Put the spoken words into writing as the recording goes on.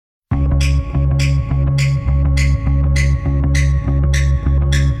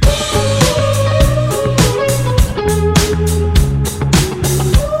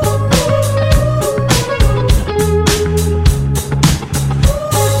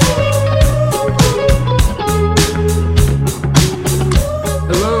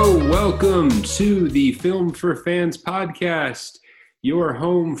Welcome to the Film for Fans podcast, your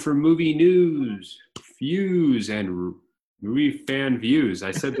home for movie news, views, and movie fan views. I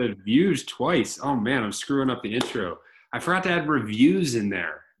said the views twice. Oh man, I'm screwing up the intro. I forgot to add reviews in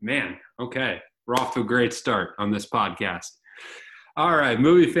there. Man, okay. We're off to a great start on this podcast. All right,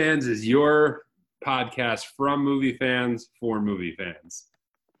 Movie Fans is your podcast from movie fans for movie fans.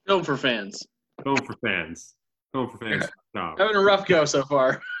 Film for fans. Film for fans. Film for fans. Having a rough go so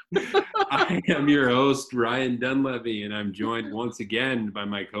far. I am your host, Ryan Dunleavy, and I'm joined once again by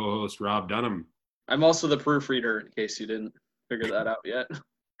my co-host, Rob Dunham. I'm also the proofreader, in case you didn't figure that out yet.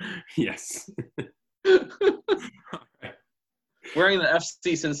 Yes. Wearing the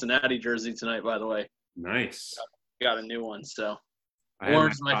FC Cincinnati jersey tonight, by the way. Nice. Got a new one, so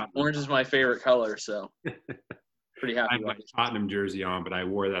orange is my favorite color, so pretty happy. I have my Tottenham jersey on, but I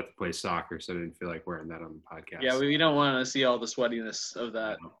wore that to play soccer, so I didn't feel like wearing that on the podcast. Yeah, we don't want to see all the sweatiness of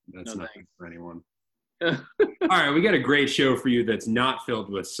that. No, that's not good for anyone. All right, we got a great show for you that's not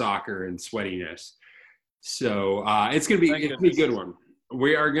filled with soccer and sweatiness. So it's gonna be a good one.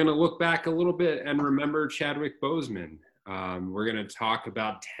 We are gonna look back a little bit and remember Chadwick Boseman. We're gonna talk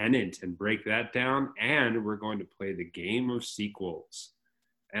about Tenet and break that down, and we're going to play the game of sequels,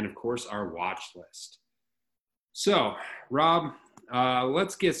 and of course our watch list. So, Rob,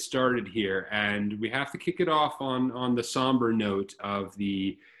 let's get started here, and we have to kick it off on the somber note of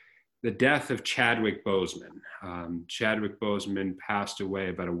the death of Chadwick Boseman. Chadwick Boseman passed away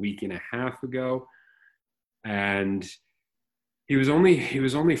about a week and a half ago, and he was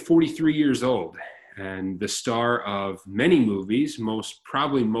only 43 years old, and the star of many movies,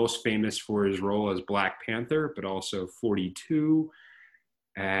 probably most famous for his role as Black Panther, but also 42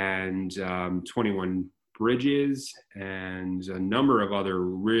 and 21 Bridges, and a number of other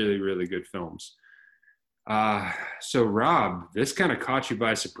really, really good films. So, Rob, this kind of caught you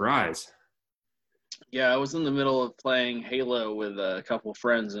by surprise. Yeah, I was in the middle of playing Halo with a couple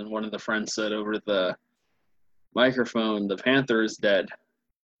friends, and one of the friends said over the microphone, "The Panther is dead."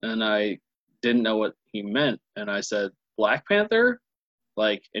 And I didn't know what he meant. And I said, "Black Panther?"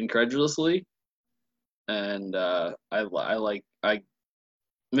 Like, incredulously. And I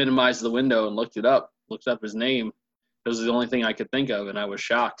minimized the window and looked up his name. It was the only thing I could think of, and I was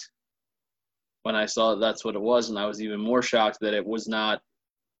shocked when I saw that's what it was, and I was even more shocked that it was not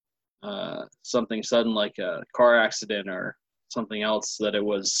something sudden like a car accident or something else, that it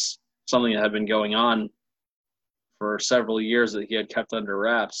was something that had been going on for several years that he had kept under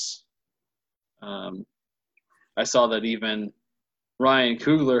wraps. I saw that even Ryan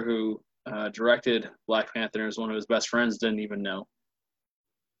Coogler, who directed Black Panther, as one of his best friends, didn't even know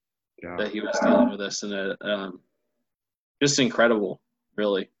that he was dealing with this, and just incredible,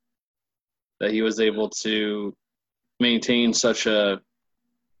 really, that he was able to maintain such a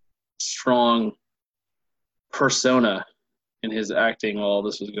strong persona in his acting while all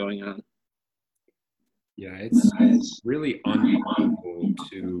this was going on. Yeah, it's really unbelievable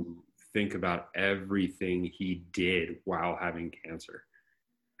to think about everything he did while having cancer,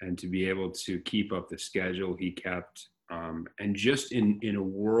 and to be able to keep up the schedule he kept. And just in a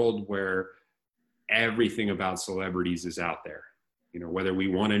world where everything about celebrities is out there, whether we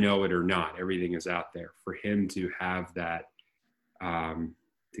want to know it or not, everything is out there. For him to have that,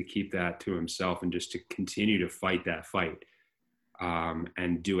 to keep that to himself and just to continue to fight that fight,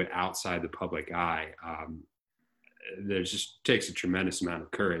 and do it outside the public eye, there just takes a tremendous amount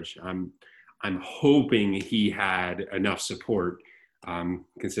of courage. I'm hoping he had enough support.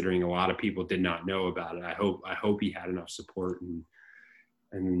 Considering a lot of people did not know about it, I hope he had enough support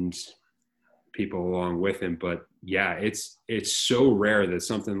and people along with him. But yeah, it's so rare that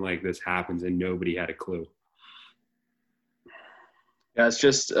something like this happens and nobody had a clue. Yeah, it's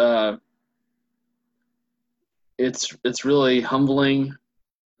just it's really humbling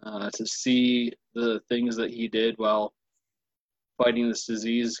to see the things that he did while fighting this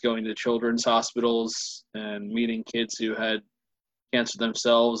disease, going to children's hospitals and meeting kids who had cancer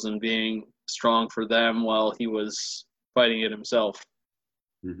themselves and being strong for them while he was fighting it himself.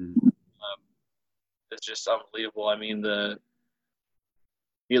 Mm-hmm. It's just unbelievable. I mean,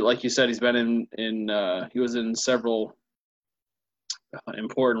 like you said, he's been he was in several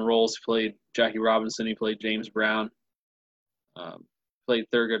important roles. He played Jackie Robinson. He played James Brown. Played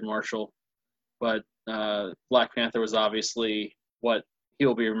Thurgood Marshall. But Black Panther was obviously what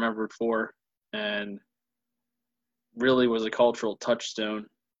he'll be remembered for, and really was a cultural touchstone.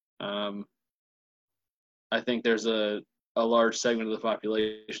 I think there's a large segment of the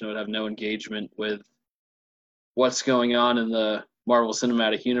population that would have no engagement with what's going on in the Marvel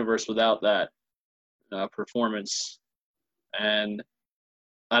Cinematic Universe without that performance. And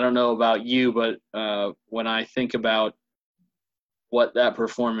I don't know about you, but when I think about what that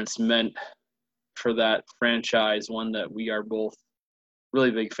performance meant for that franchise, one that we are both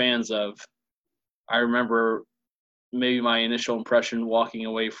really big fans of, I remember maybe my initial impression walking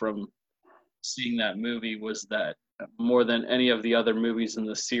away from seeing that movie was that more than any of the other movies in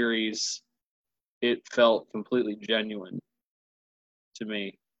the series, it felt completely genuine to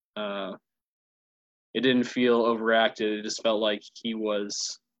me. It didn't feel overacted. It just felt like he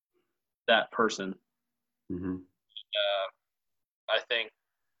was that person. Mm-hmm. I think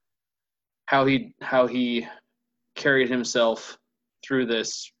how he carried himself through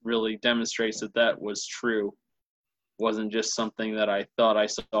this really demonstrates that that was true. It wasn't just something that I thought I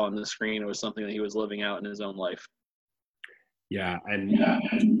saw on the screen. It was something that he was living out in his own life. Yeah, and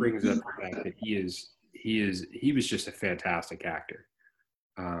it brings up the fact that he was just a fantastic actor.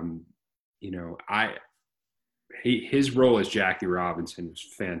 You know, his role as Jackie Robinson was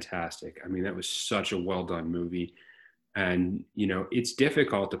fantastic. I mean, that was such a well done movie. And, you know, it's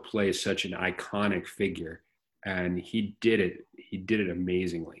difficult to play such an iconic figure. And he did it. He did it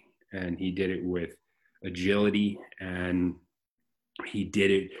amazingly. And he did it with agility. And he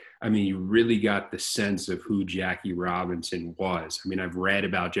did it. I mean, you really got the sense of who Jackie Robinson was. I mean, I've read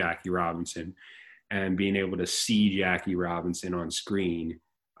about Jackie Robinson, and being able to see Jackie Robinson on screen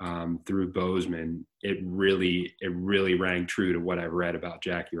through Boseman, it really rang true to what I've read about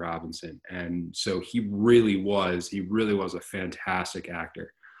Jackie Robinson. And so he really was a fantastic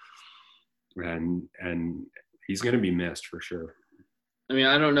actor, and he's going to be missed for sure. I mean,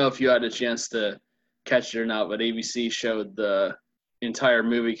 I don't know if you had a chance to catch it or not, but ABC showed the entire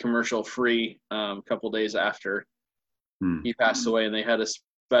movie commercial free a couple days after he passed away, and they had a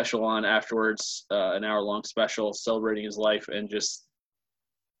special on afterwards, an hour-long special celebrating his life, and just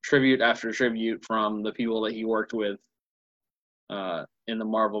tribute after tribute from the people that he worked with in the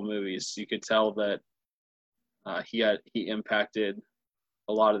Marvel movies. You could tell that he impacted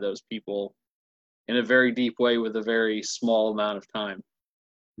a lot of those people in a very deep way with a very small amount of time.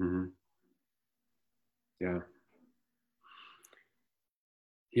 Mm-hmm. Yeah.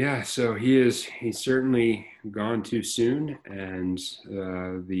 Yeah, so he's certainly gone too soon, and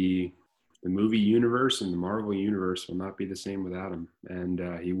the movie universe and the Marvel universe will not be the same without him.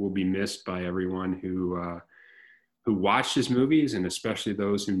 And he will be missed by everyone who watched his movies, and especially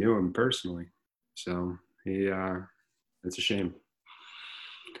those who knew him personally. So it's a shame.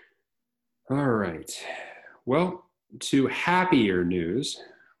 All right. Well, to happier news,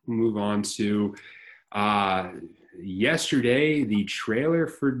 we'll move on to yesterday, the trailer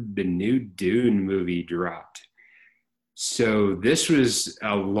for the new Dune movie dropped. So this was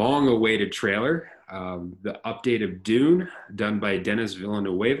a long-awaited trailer. The update of Dune, done by Denis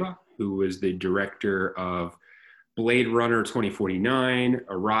Villeneuve, who was the director of Blade Runner 2049,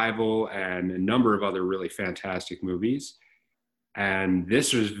 Arrival, and a number of other really fantastic movies. And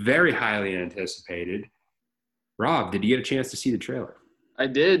this was very highly anticipated. Rob, did you get a chance to see the trailer? I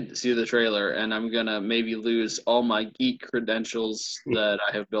did see the trailer, and I'm going to maybe lose all my geek credentials that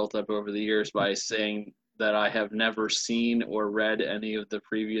I have built up over the years by saying that I have never seen or read any of the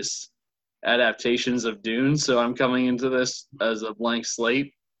previous adaptations of Dune, so I'm coming into this as a blank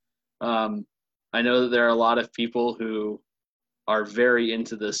slate. I know that there are a lot of people who are very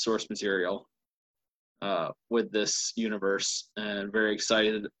into this source material with this universe, and very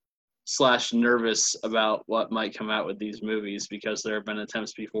excited / nervous about what might come out with these movies, because there have been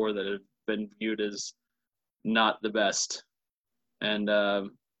attempts before that have been viewed as not the best. And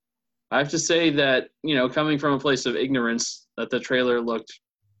I have to say that, you know, coming from a place of ignorance, that the trailer looked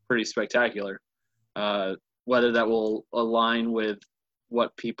pretty spectacular. Whether that will align with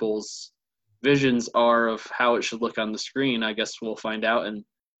what people's visions are of how it should look on the screen, I guess we'll find out. And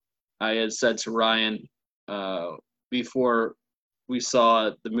I had said to Ryan before we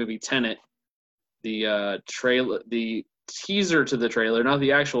saw the movie Tenet, the teaser to the trailer, not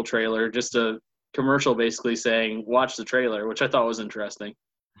the actual trailer, just a commercial basically saying, watch the trailer, which I thought was interesting.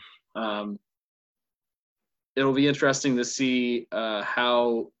 It'll be interesting to see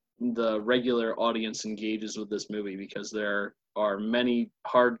how the regular audience engages with this movie, because there are many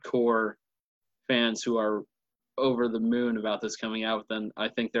hardcore fans who are over the moon about this coming out. Then I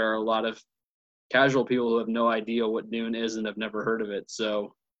think there are a lot of casual people who have no idea what Dune is and have never heard of it.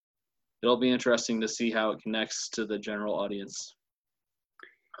 So it'll be interesting to see how it connects to the general audience.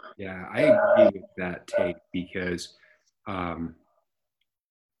 Yeah, I agree with that take, because when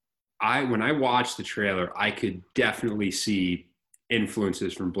I watched the trailer, I could definitely see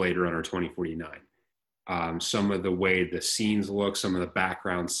influences from Blade Runner 2049. Some of the way the scenes look, some of the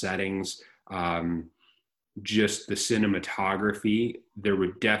background settings, just the cinematography, there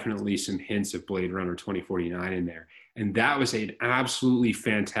were definitely some hints of Blade Runner 2049 in there. And that was an absolutely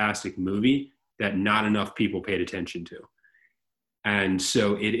fantastic movie that not enough people paid attention to. And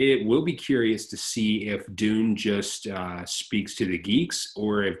so it will be curious to see if Dune just speaks to the geeks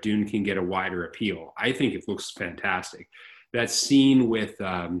or if Dune can get a wider appeal. I think it looks fantastic. That scene with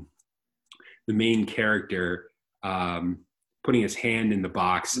the main character putting his hand in the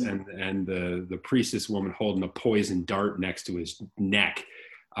box and the priestess woman holding a poison dart next to his neck,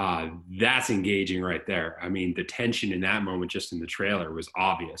 that's engaging right there. I mean, the tension in that moment just in the trailer was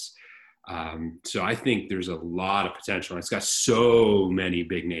obvious. So I think there's a lot of potential. It's got so many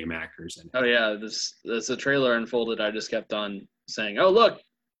big name actors in it. Oh yeah, this the trailer unfolded. I just kept on saying, "Oh look,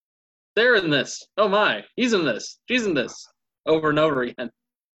 they're in this. Oh my, he's in this. She's in this." Over and over again.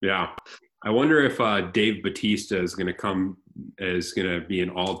 Yeah, I wonder if Dave Bautista is going to be in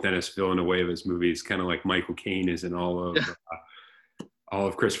all Denis Villeneuve's movies, kind of like Michael Caine is in all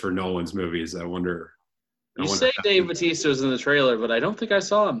of Christopher Nolan's movies. I wonder. You say Dave Bautista was in the trailer, but I don't think I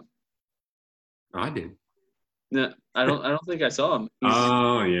saw him. I did. No, I don't think I saw him.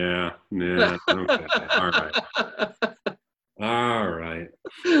 Oh yeah. Okay. All right.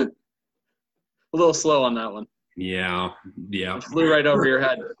 A little slow on that one. Yeah. It flew right over your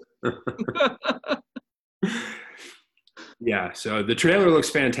head. Yeah. So the trailer looks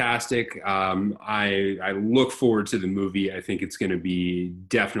fantastic. I look forward to the movie. I think it's going to be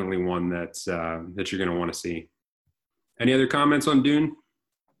definitely one that you're going to want to see. Any other comments on Dune?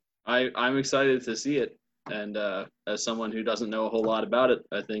 I'm excited to see it, and as someone who doesn't know a whole lot about it,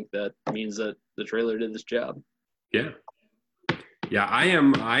 I think that means that the trailer did this job. Yeah, I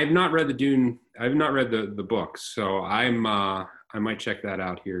am. I've not read the Dune. I've not read the book, so I might check that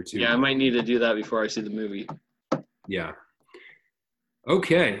out here too. Yeah, I might need to do that before I see the movie. Yeah.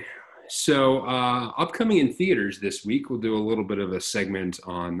 Okay. So upcoming in theaters this week, we'll do a little bit of a segment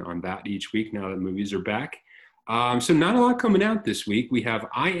on that each week now that movies are back. So not a lot coming out this week. We have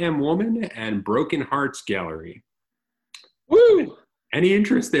I Am Woman and Broken Hearts Gallery. Woo! Any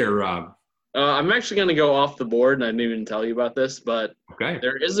interest there, Rob? I'm actually going to go off the board, and I didn't even tell you about this, but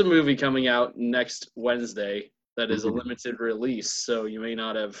There is a movie coming out next Wednesday that is a limited release, so you may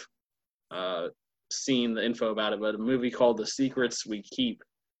not have seen the info about it, but a movie called The Secrets We Keep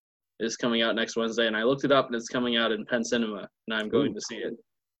is coming out next Wednesday, and I looked it up, and it's coming out in Penn Cinema, and I'm going to see it.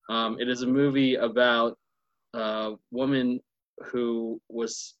 It is a movie about a woman who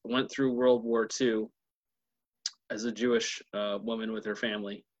went through World War II as a Jewish woman with her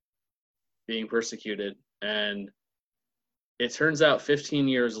family being persecuted, and it turns out 15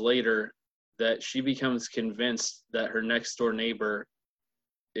 years later that she becomes convinced that her next door neighbor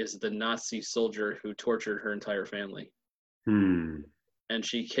is the Nazi soldier who tortured her entire family. And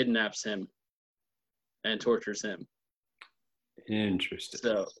she kidnaps him and tortures him. Interesting.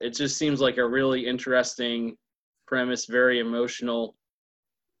 So it just seems like a really interesting premise, very emotional,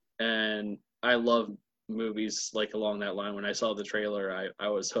 and I love movies like along that line. When I saw the trailer, I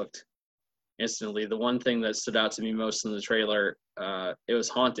was hooked instantly. The one thing that stood out to me most in the trailer, it was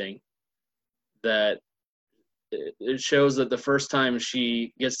haunting, that it shows that the first time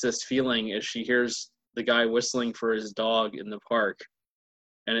she gets this feeling is she hears the guy whistling for his dog in the park,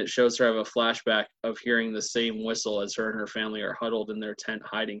 and it shows her have a flashback of hearing the same whistle as her and her family are huddled in their tent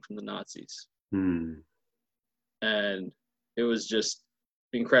hiding from the Nazis. And it was just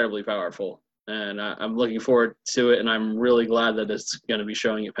incredibly powerful, and I'm looking forward to it, and I'm really glad that it's going to be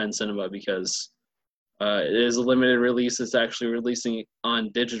showing at Penn Cinema because it is a limited release. It's actually releasing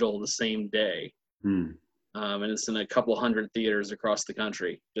on digital the same day. And it's in a couple hundred theaters across the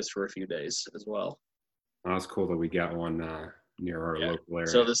country just for a few days as well. Oh, that's cool that we got one near our local area.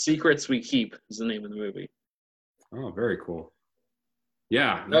 So The Secrets We Keep is the name of the movie. Oh, very cool.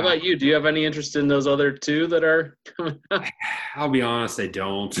 Yeah. How about you? Do you have any interest in those other two that are coming out? I'll be honest, I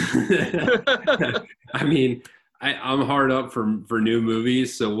don't. I mean, I'm hard up for new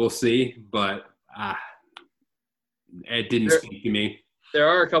movies, so we'll see. But it didn't speak to me. There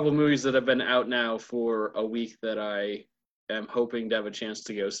are a couple movies that have been out now for a week that I am hoping to have a chance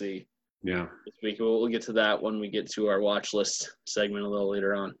to go see. Yeah. This week. We'll get to that when we get to our watch list segment a little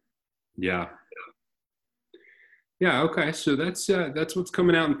later on. Yeah. Yeah. Okay. So that's what's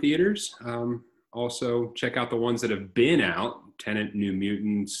coming out in theaters. Also, check out the ones that have been out: Tenet, New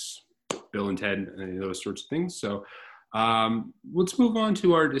Mutants, Bill and Ted, and those sorts of things. So let's move on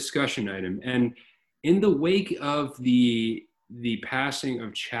to our discussion item. And in the wake of the passing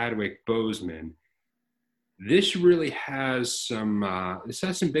of Chadwick Boseman, this really has some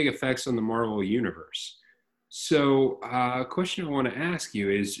big effects on the Marvel universe. So, a question I want to ask you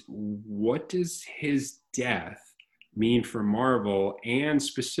is, what does his death mean for Marvel and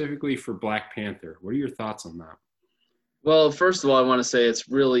specifically for Black Panther? What are your thoughts on that? Well, first of all, I want to say it's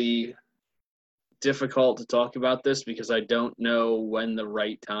really difficult to talk about this because I don't know when the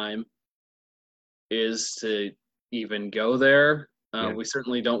right time is to even go there. Yeah. We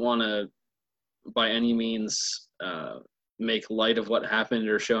certainly don't want to, by any means, make light of what happened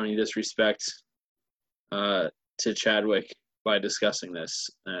or show any disrespect to Chadwick by discussing this.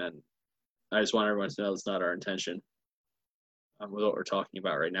 And I just want everyone to know it's not our intention with what we're talking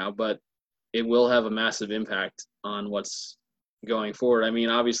about right now. But it will have a massive impact on what's going forward. I mean,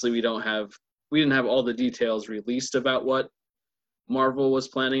 obviously, we didn't have all the details released about what Marvel was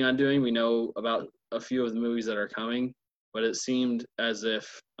planning on doing. We know about a few of the movies that are coming, but it seemed as if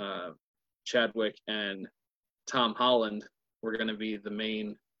Chadwick and Tom Holland were going to be the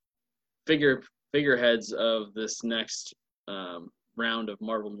main figureheads of this next round of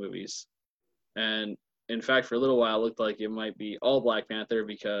Marvel movies. And in fact, for a little while, it looked like it might be all Black Panther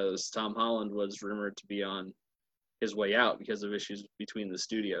because Tom Holland was rumored to be on his way out because of issues between the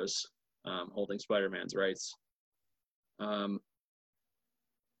studios holding Spider-Man's rights. But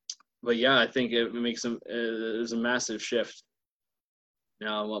yeah, I think it makes there's a massive shift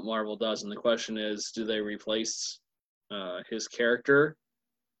now in what Marvel does, and the question is, do they replace his character?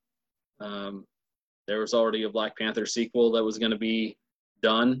 There was already a Black Panther sequel that was going to be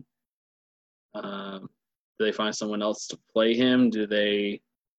done. Do they find someone else to play him? Do they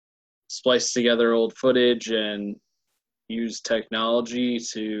splice together old footage and use technology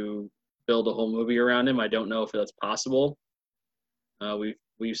to build a whole movie around him? I don't know if that's possible.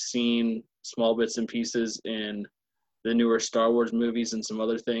 We've seen small bits and pieces in the newer Star Wars movies and some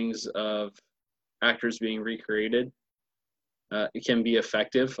other things of actors being recreated. It can be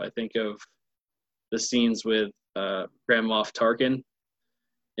effective. I think of the scenes with Grand Moff Tarkin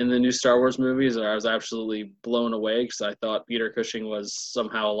in the new Star Wars movies. I was absolutely blown away because I thought Peter Cushing was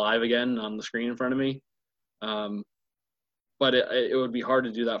somehow alive again on the screen in front of me. But it would be hard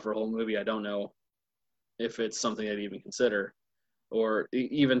to do that for a whole movie. I don't know if it's something they'd even consider, or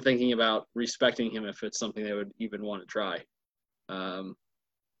even thinking about respecting him if it's something they would even want to try.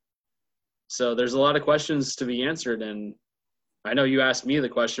 So there's a lot of questions to be answered, and I know you asked me the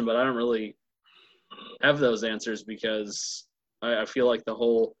question, but I don't really have those answers because I feel like the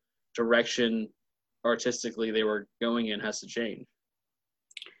whole direction artistically they were going in has to change.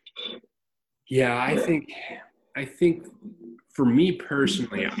 Yeah, I think for me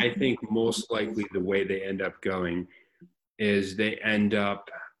personally, I think most likely the way they end up going is they end up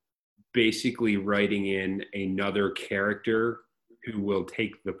basically writing in another character who will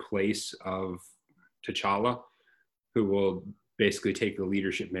take the place of T'Challa, who will basically take the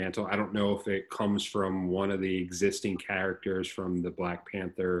leadership mantle. I don't know if it comes from one of the existing characters from the Black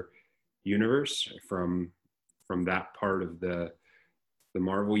Panther universe, from that part of the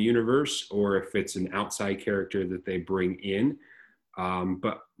Marvel universe, or if it's an outside character that they bring in.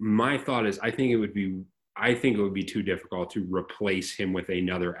 But my thought is, I think it would be too difficult to replace him with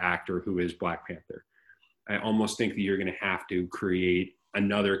another actor who is Black Panther. I almost think that you're going to have to create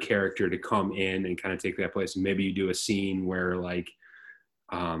another character to come in and kind of take that place. And maybe you do a scene where like,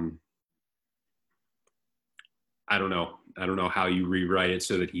 I don't know how you rewrite it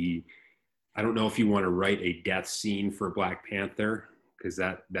so that I don't know if you want to write a death scene for Black Panther, because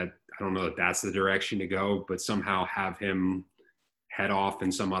that I don't know that that's the direction to go, but somehow have him head off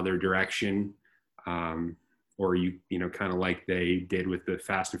in some other direction. Or you know, kind of like they did with the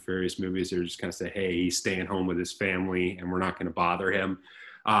Fast and Furious movies, they're just kind of say, hey, he's staying home with his family and we're not going to bother him.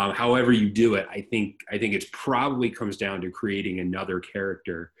 However you do it, I think it probably comes down to creating another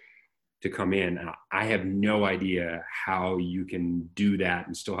character to come in. I have no idea how you can do that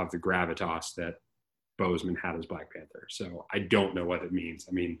and still have the gravitas that Boseman had as Black Panther. So I don't know what it means.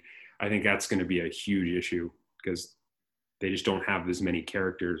 I mean, I think that's going to be a huge issue because they just don't have as many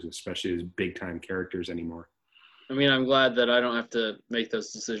characters, especially as big time characters anymore. I mean, I'm glad that I don't have to make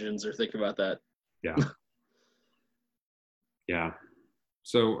those decisions or think about that. Yeah. Yeah.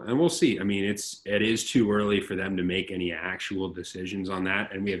 So, and we'll see. I mean, it is too early for them to make any actual decisions on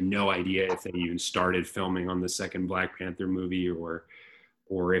that. And we have no idea if they even started filming on the second Black Panther movie or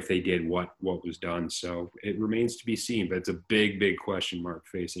if they did what was done. So it remains to be seen, but it's a big, big question mark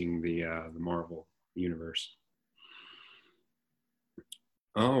facing the Marvel universe.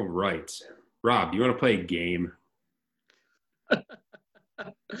 All right. Rob, you want to play a game?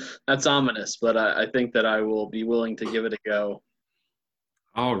 That's ominous, but I think that I will be willing to give it a go.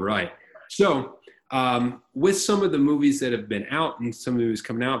 All right. So with some of the movies that have been out and some movies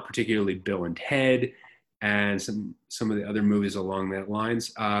coming out, particularly Bill and Ted and some of the other movies along that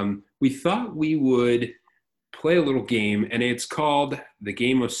lines. We thought we would play a little game, and it's called the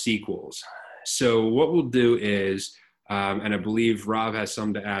Game of Sequels. So what we'll do is, and I believe Rob has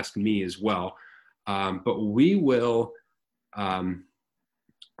some to ask me as well, but we'll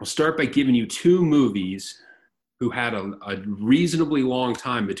start by giving you two movies who had a reasonably long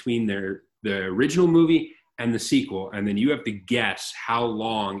time between the original movie and the sequel, and then you have to guess how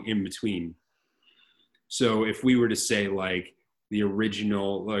long in between. So if we were to say like the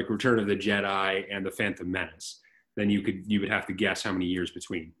original, like Return of the Jedi and the Phantom Menace, then you would have to guess how many years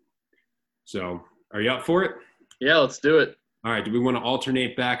between. So are you up for it? Yeah, let's do it. All right. Do we want to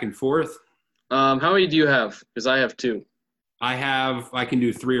alternate back and forth? How many do you have? Because I have 2. I can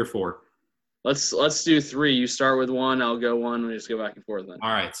do 3 or 4. Let's do 3. You start with 1, I'll go 1. We just go back and forth then.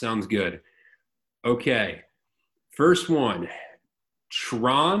 All right, sounds good. Okay. First one,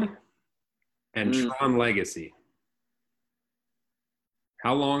 Tron and Tron Legacy.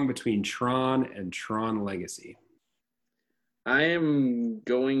 How long between Tron and Tron Legacy? I am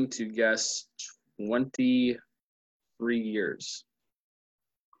going to guess 23 years.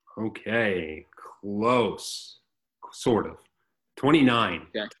 Okay, close. Sort of. 29.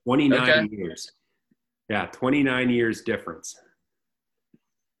 Okay. 29 years. Yeah, 29 years difference.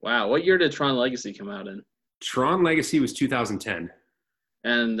 Wow. What year did Tron Legacy come out in? Tron Legacy was 2010.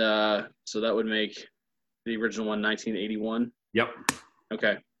 And so that would make the original one 1981? Yep.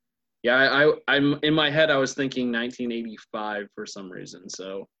 Okay. Yeah, I'm in my head I was thinking 1985 for some reason.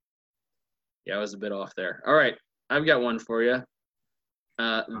 So yeah, I was a bit off there. All right. I've got one for you.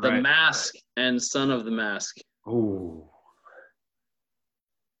 The Mask and Son of the Mask. Oh.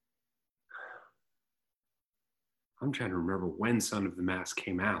 I'm trying to remember when Son of the Mask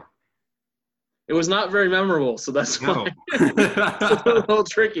came out. It was not very memorable, so that's why it's a little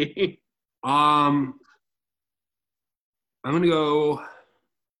tricky. I'm going to go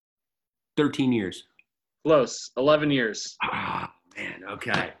 13 years. Close. 11 years. Ah, man.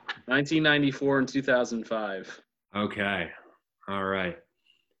 Okay. 1994 and 2005. Okay. All right.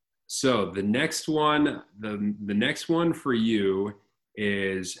 So the next one, the next one for you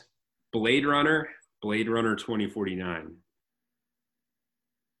is Blade Runner 2049.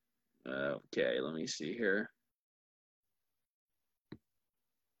 Okay, let me see here.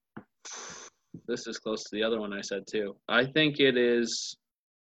 This is close to the other one I said too. I think it is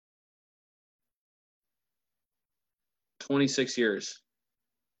 26 years.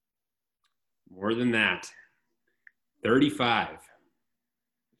 More than that. 35.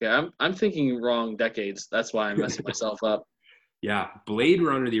 Yeah, I'm thinking wrong decades. That's why I'm messing myself up. Yeah, Blade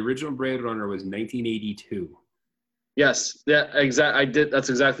Runner, the original Blade Runner was 1982. Yes, I did. That's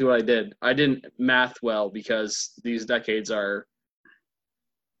exactly what I did. I didn't math well because these decades are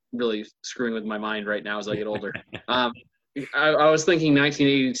really screwing with my mind right now as I get older. I was thinking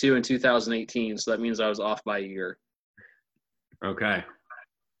 1982 and 2018, so that means I was off by a year. Okay.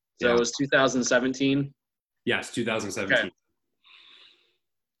 So yeah. It was 2017? Yes, 2017. Okay.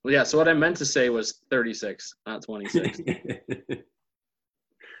 Well, yeah, so what I meant to say was 36, not 26.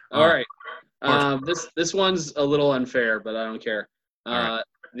 All right. This one's a little unfair, but I don't care. Right.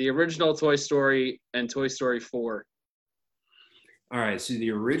 The original Toy Story and Toy Story 4. All right, so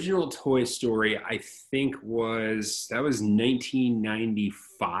the original Toy Story, I think that was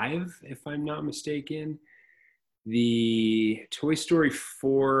 1995, if I'm not mistaken. The Toy Story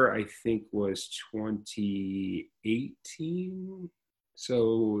 4, I think, was 2018.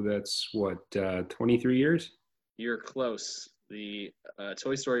 So that's what, 23 years? You're close. The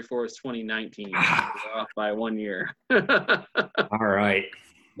Toy Story 4 is 2019. You're off by 1 year. All right.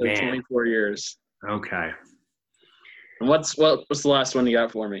 So 24 years. Okay. And what's the last one you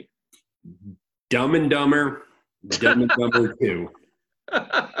got for me? Dumb and Dumber 2.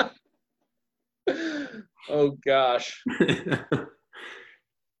 Oh gosh.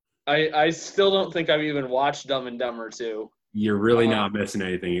 I still don't think I've even watched Dumb and Dumber 2. You're really not missing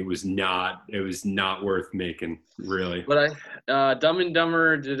anything. It was not worth making, really. But Dumb and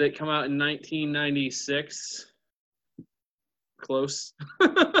Dumber, did it come out in 1996? Close.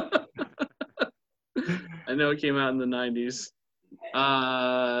 I know it came out in the 90s.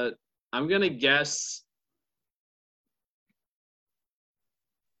 I'm going to guess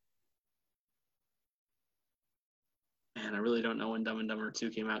man, I really don't know when Dumb and Dumber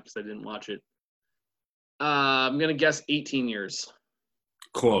 2 came out because I didn't watch it. I'm going to guess 18 years.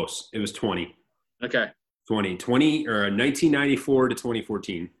 Close. It was 20. Okay. 20 or 1994 to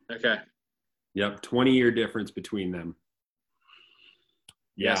 2014. Okay. Yep, 20-year difference between them.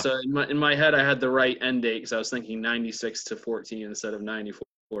 Yeah. So in my head, I had the right end date because I was thinking 96 to 14 instead of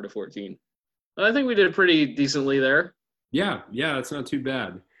 94 to 14. I think we did pretty decently there. Yeah, that's not too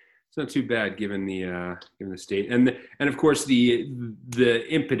bad. It's not too bad given the state, and of course the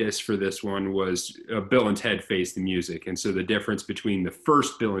impetus for this one was Bill and Ted Face the Music, and so the difference between the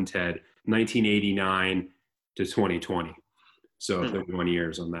first Bill and Ted, 1989 to 2020, so 31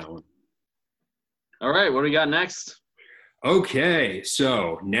 years on that one. All right, what do we got next? Okay,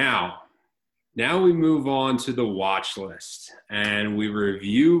 so now we move on to the watch list, and we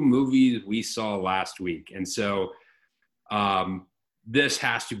review movies we saw last week, and so. This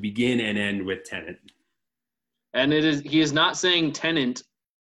has to begin and end with Tenet. And he is not saying tenant,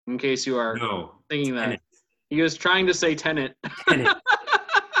 in case you are thinking Tenet. that. He was trying to say tenant. Tenet.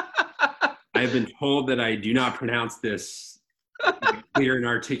 I have been told that I do not pronounce this in a clear and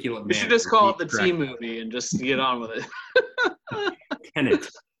articulate manner. You should just call it the T movie and just get on with it. Tenet.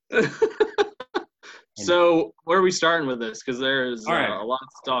 So where are we starting with this? Because there's a lot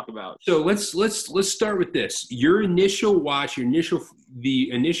to talk about. So let's start with this. Your initial watch,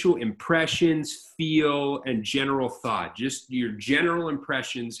 the initial impressions, feel, and general thought. Just your general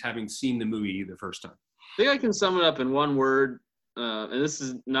impressions having seen the movie the first time. I think I can sum it up in one word, and this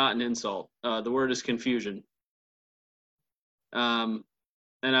is not an insult. The word is confusion. And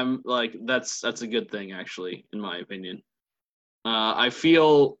I'm like, that's a good thing, actually, in my opinion. I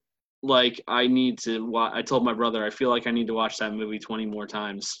feel like I need to I told my brother, I feel like I need to watch that movie 20 more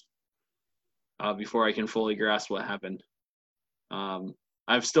times before I can fully grasp what happened.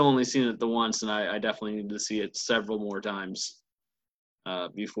 I've still only seen it the once, and I definitely need to see it several more times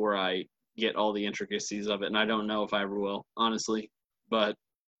before I get all the intricacies of it. And I don't know if I ever will, honestly. But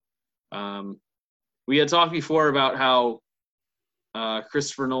we had talked before about how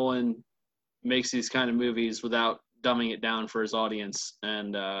Christopher Nolan makes these kind of movies without dumbing it down for his audience,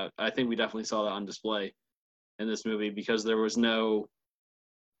 and I think we definitely saw that on display in this movie, because there was no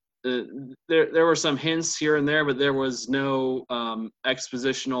there were some hints here and there, but there was no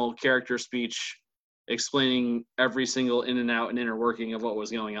expositional character speech explaining every single in and out and inner working of what was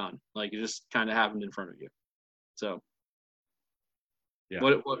going on. Like, it just kind of happened in front of you. So yeah.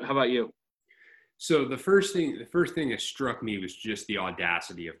 What how about you? So the first thing that struck me was just the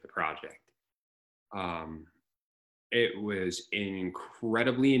audacity of the project. It was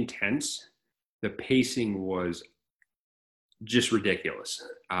incredibly intense. The pacing was just ridiculous.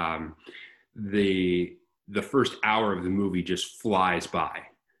 The first hour of the movie just flies by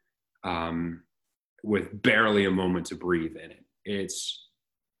with barely a moment to breathe in it.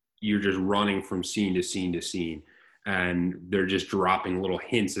 You're just running from scene to scene to scene, and they're just dropping little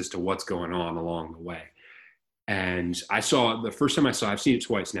hints as to what's going on along the way. And I've seen it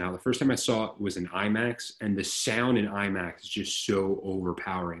twice now. The first time I saw it was in IMAX, and the sound in IMAX is just so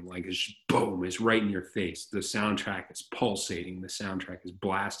overpowering. Like, it's just boom, it's right in your face. The soundtrack is pulsating. The soundtrack is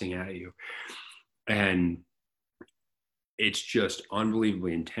blasting at you. And it's just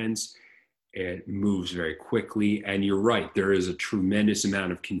unbelievably intense. It moves very quickly. And you're right, there is a tremendous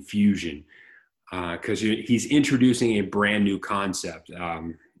amount of confusion because he's introducing a brand new concept.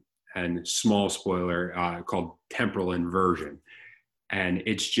 And small spoiler, called temporal inversion. And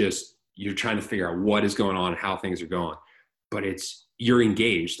it's just, you're trying to figure out what is going on, how things are going. But you're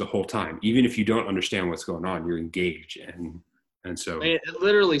engaged the whole time. Even if you don't understand what's going on, you're engaged. And so. It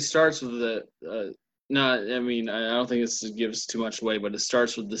literally starts with I don't think this gives too much away, but it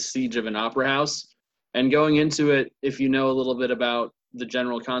starts with the siege of an opera house. And going into it, if you know a little bit about the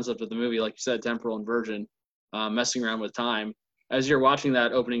general concept of the movie, like you said, temporal inversion, messing around with time, as you're watching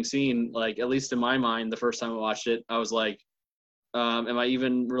that opening scene, like, at least in my mind, the first time I watched it, I was like, am I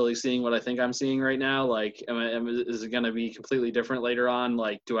even really seeing what I think I'm seeing right now? Like, is it going to be completely different later on?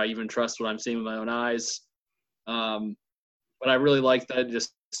 Like, do I even trust what I'm seeing with my own eyes? But I really like that it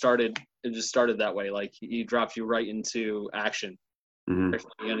just started that way. Like, he dropped you right into action right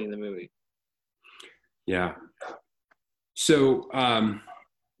from the beginning of the movie. Yeah. So,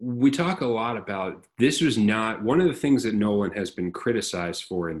 we talk a lot about, this was not one of the things that Nolan has been criticized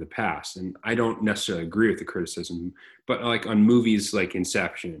for in the past. And I don't necessarily agree with the criticism, but like on movies like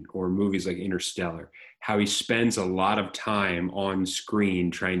Inception or movies like Interstellar, how he spends a lot of time on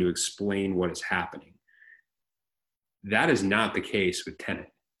screen trying to explain what is happening. That is not the case with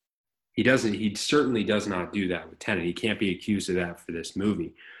Tenet. He certainly does not do that with Tenet. He can't be accused of that for this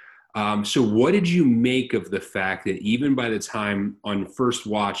movie. So what did you make of the fact that even by the time on first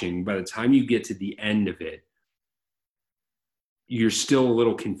watching, by the time you get to the end of it, you're still a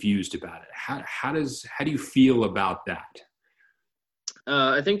little confused about it? How do you feel about that?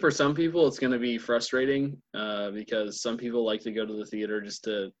 I think for some people it's going to be frustrating because some people like to go to the theater just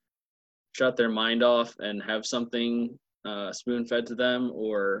to shut their mind off and have something spoon fed to them,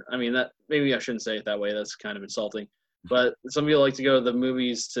 or I mean that maybe I shouldn't say it that way. That's kind of insulting. But some people like to go to the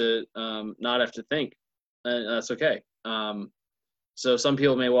movies to not have to think, and that's okay. So some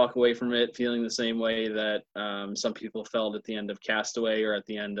people may walk away from it feeling the same way that some people felt at the end of Castaway or at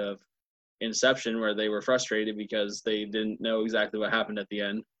the end of Inception, where they were frustrated because they didn't know exactly what happened at the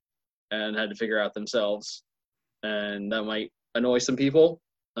end and had to figure out themselves. And that might annoy some people.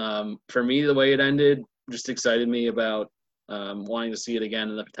 For me, the way it ended just excited me about wanting to see it again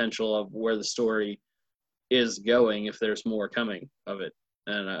and the potential of where the story is going if there's more coming of it.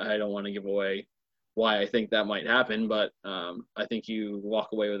 And I don't want to give away why I think that might happen, but I think you walk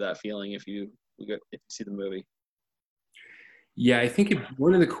away with that feeling if you see the movie. Yeah, I think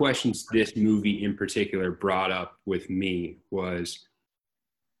one of the questions this movie in particular brought up with me was,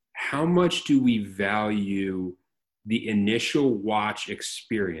 how much do we value the initial watch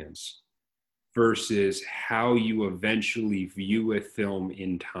experience versus how you eventually view a film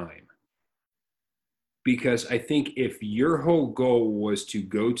in time? Because I think if your whole goal was to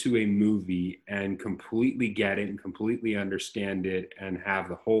go to a movie and completely get it and completely understand it and have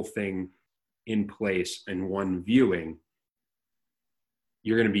the whole thing in place in one viewing,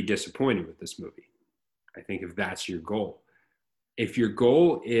 you're going to be disappointed with this movie. I think if that's your goal. If your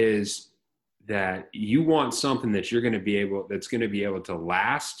goal is that you want something that that's going to be able to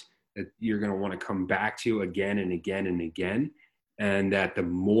last, that you're going to want to come back to again and again and again, and that the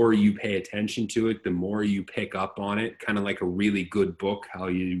more you pay attention to it, the more you pick up on it, kind of like a really good book, how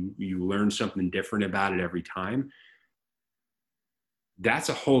you learn something different about it every time. That's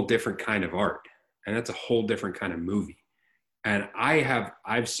a whole different kind of art, and that's a whole different kind of movie. And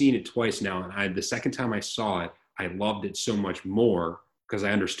I've seen it twice now, and the second time I saw it, I loved it so much more because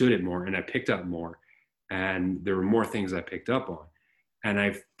I understood it more and I picked up more, and there were more things I picked up on. And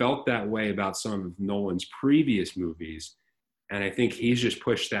I felt that way about some of Nolan's previous movies. And I think he's just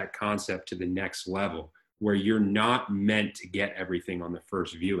pushed that concept to the next level where you're not meant to get everything on the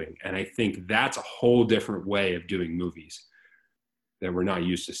first viewing. And I think that's a whole different way of doing movies that we're not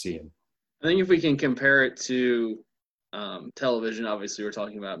used to seeing. I think if we can compare it to television, obviously we're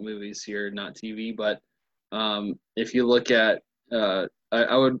talking about movies here, not TV, but if you look at some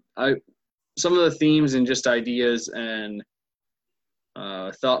of the themes and just ideas and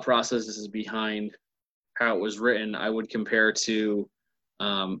thought processes behind how it was written, I would compare to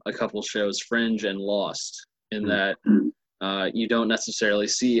a couple shows, Fringe and Lost, in that you don't necessarily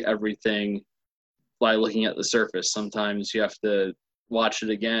see everything by looking at the surface. Sometimes you have to watch it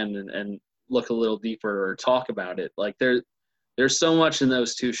again and look a little deeper or talk about it. Like there's so much in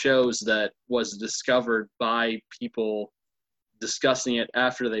those two shows that was discovered by people discussing it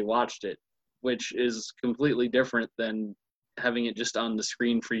after they watched it, which is completely different than having it just on the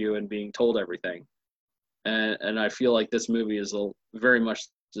screen for you and being told everything. And I feel like this movie is very much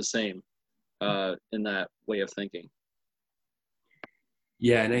the same in that way of thinking.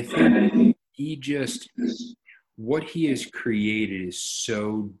 Yeah, and I think what he has created is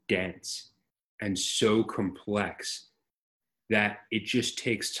so dense and so complex that it just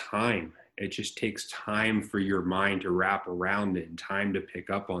takes time. It just takes time for your mind to wrap around it and time to pick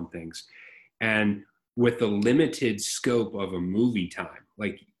up on things. And with the limited scope of a movie time,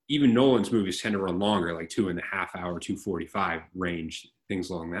 like even Nolan's movies tend to run longer, like 2.5 hour, 2:45 range, things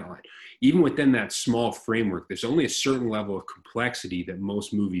along that line. Even within that small framework, there's only a certain level of complexity that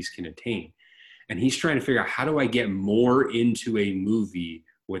most movies can attain. And he's trying to figure out, how do I get more into a movie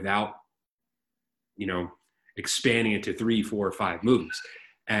without, expanding it to 3, 4, or 5 movies?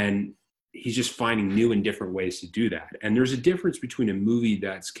 And he's just finding new and different ways to do that. And there's a difference between a movie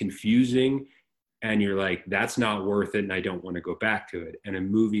that's confusing and you're like, that's not worth it and I don't want to go back to it, and a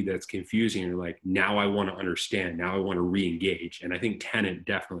movie that's confusing and you're like, now I want to understand, now I want to re-engage. And I think Tenet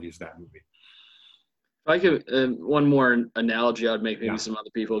definitely is that movie. If I could, one more analogy I'd make, maybe some other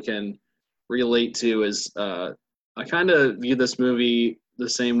people can relate to, is I kind of view this movie the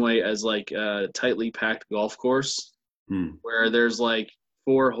same way as like a tightly packed golf course, where there's like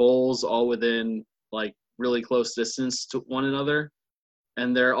 4 holes all within like really close distance to one another,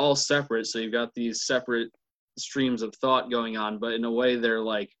 and they're all separate. So you've got these separate streams of thought going on, but in a way they're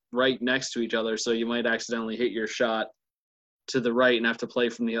like right next to each other. So you might accidentally hit your shot to the right and have to play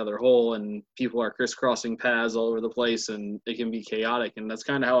from the other hole, and people are crisscrossing paths all over the place, and it can be chaotic. And that's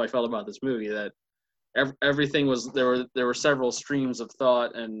kind of how I felt about this movie, that everything was, there were several streams of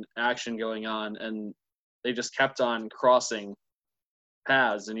thought and action going on, and they just kept on crossing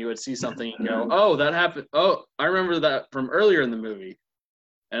paths, and you would see something and go, oh, that happened. Oh, I remember that from earlier in the movie.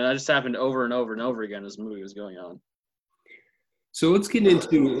 And that just happened over and over and over again as the movie was going on. So let's get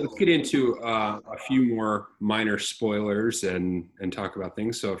into a few more minor spoilers and talk about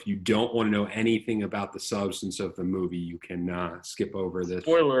things. So if you don't want to know anything about the substance of the movie, you can skip over this.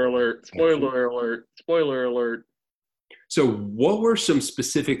 Spoiler alert! Spoiler alert! Spoiler alert! So what were some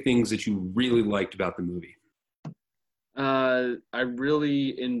specific things that you really liked about the movie? I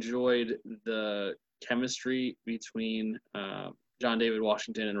really enjoyed the chemistry between John David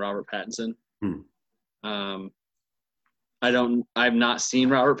Washington and Robert Pattinson. Um, I've not seen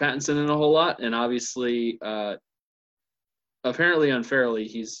Robert Pattinson in a whole lot, and obviously, apparently unfairly,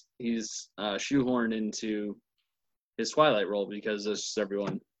 he's shoehorned into his Twilight role because as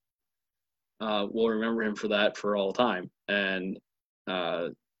everyone will remember him for that for all time. And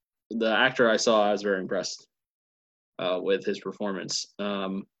the actor I saw, I was very impressed with his performance.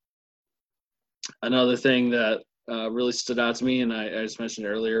 Another thing that really stood out to me, and I just mentioned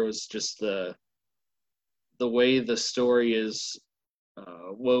earlier, was just the way the story is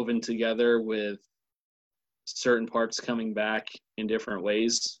woven together with certain parts coming back in different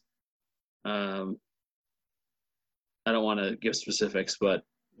ways. I don't want to give specifics, but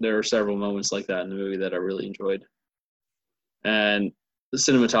there are several moments like that in the movie that I really enjoyed. And the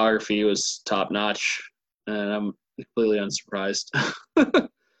cinematography was top notch, and I'm completely unsurprised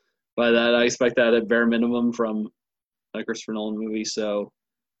by that. I expect that at bare minimum from a Christopher Nolan movie. So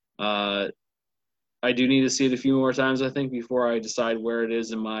I do need to see it a few more times, I think, before I decide where it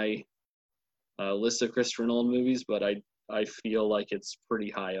is in my list of Christopher Nolan movies. But I feel like it's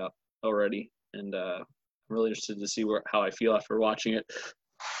pretty high up already, and I'm really interested to see how I feel after watching it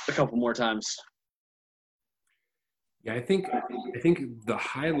a couple more times. Yeah, I think the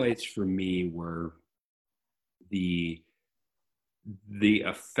highlights for me were the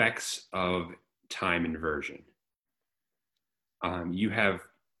effects of time inversion. You have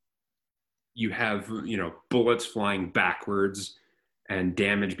bullets flying backwards and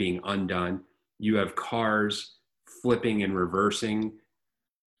damage being undone. You have cars flipping and reversing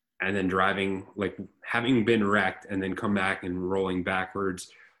and then driving, like having been wrecked and then come back and rolling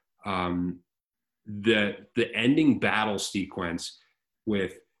backwards. The ending battle sequence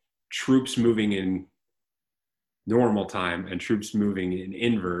with troops moving in normal time and troops moving in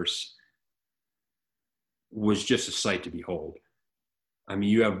inverse was just a sight to behold. I mean,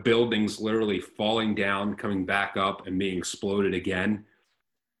 you have buildings literally falling down, coming back up, and being exploded again.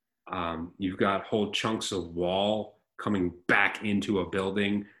 You've got whole chunks of wall coming back into a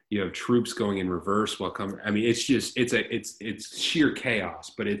building. You have troops going in reverse while coming. I mean, it's just it's sheer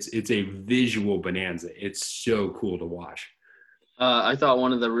chaos, but it's a visual bonanza. It's so cool to watch. I thought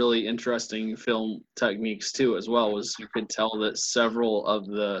one of the really interesting film techniques too, as well, was you could tell that several of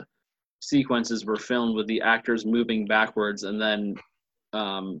the sequences were filmed with the actors moving backwards, and then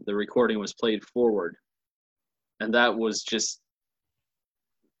the recording was played forward, and that was just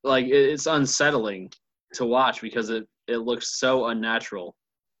like it's unsettling to watch because it looks so unnatural,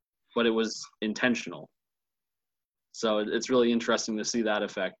 but it was intentional. So it's really interesting to see that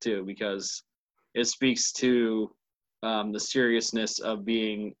effect too, because it speaks to the seriousness of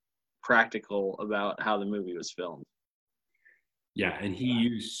being practical about how the movie was filmed. Yeah, and he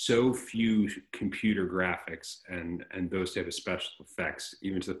used so few computer graphics and those type of special effects,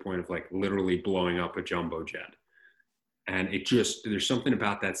 even to the point of like literally blowing up a jumbo jet. And it just, there's something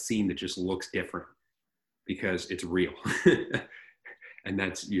about that scene that just looks different because it's real. And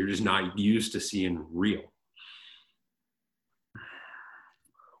that's, you're just not used to seeing real.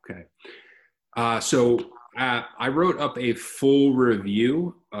 Okay. So I wrote up a full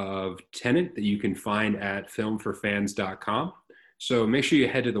review of Tenet that you can find at filmforfans.com. So make sure you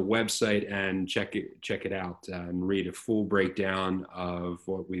head to the website and check it out and read a full breakdown of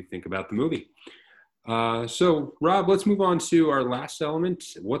what we think about the movie. So Rob, let's move on to our last element.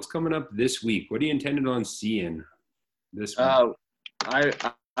 What's coming up this week? What are you intended on seeing this week?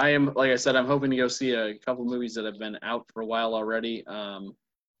 I am, like I said, I'm hoping to go see a couple movies that have been out for a while already. I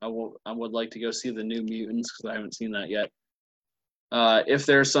would like to go see the New Mutants because I haven't seen that yet. If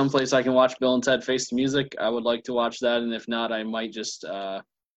there's some place I can watch Bill and Ted Face the Music, I would like to watch that. And if not, I might just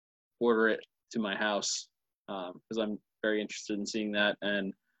order it to my house because I'm very interested in seeing that.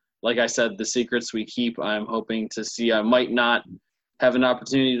 And like I said, The Secrets We Keep, I'm hoping to see. I might not have an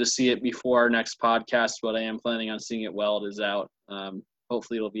opportunity to see it before our next podcast, but I am planning on seeing it while it is out.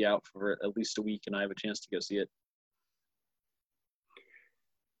 Hopefully it'll be out for at least a week and I have a chance to go see it.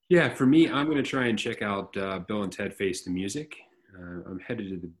 Yeah, for me, I'm going to try and check out Bill and Ted Face the Music. I'm headed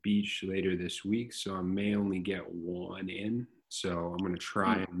to the beach later this week, so I may only get one in. So I'm going to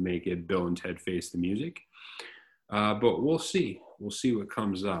try and make it Bill and Ted Face the Music. But we'll see. we'll see what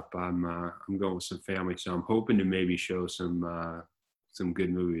comes up. I'm going with some family, so I'm hoping to maybe show some good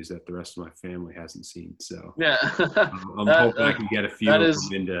movies that the rest of my family hasn't seen. So yeah, I'm hoping I can get a few of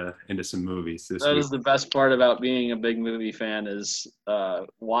them into some movies this week. That is the best part about being a big movie fan is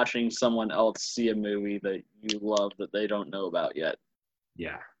watching someone else see a movie that you love that they don't know about yet.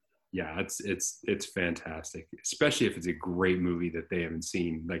 Yeah, it's fantastic, especially if it's a great movie that they haven't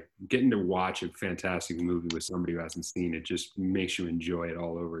seen. Like getting to watch a fantastic movie with somebody who hasn't seen it just makes you enjoy it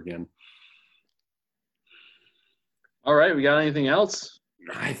all over again. All right, we got anything else?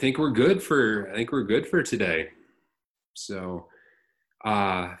 I think we're good for today. So,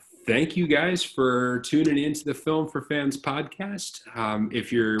 thank you guys for tuning into the Film for Fans podcast.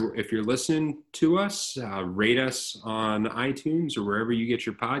 If you're listening to us, rate us on iTunes or wherever you get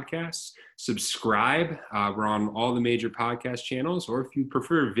your podcasts. Subscribe. We're on all the major podcast channels, or if you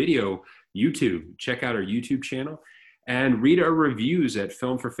prefer video, YouTube. Check out our YouTube channel and read our reviews at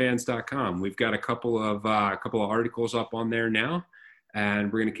filmforfans.com. We've got a couple of articles up on there now,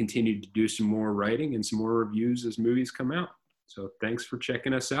 and we're going to continue to do some more writing and some more reviews as movies come out. So thanks for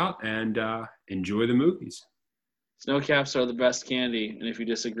checking us out, and enjoy the movies. Snow caps are the best candy, and if you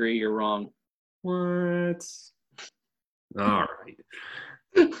disagree, you're wrong. What? All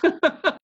right.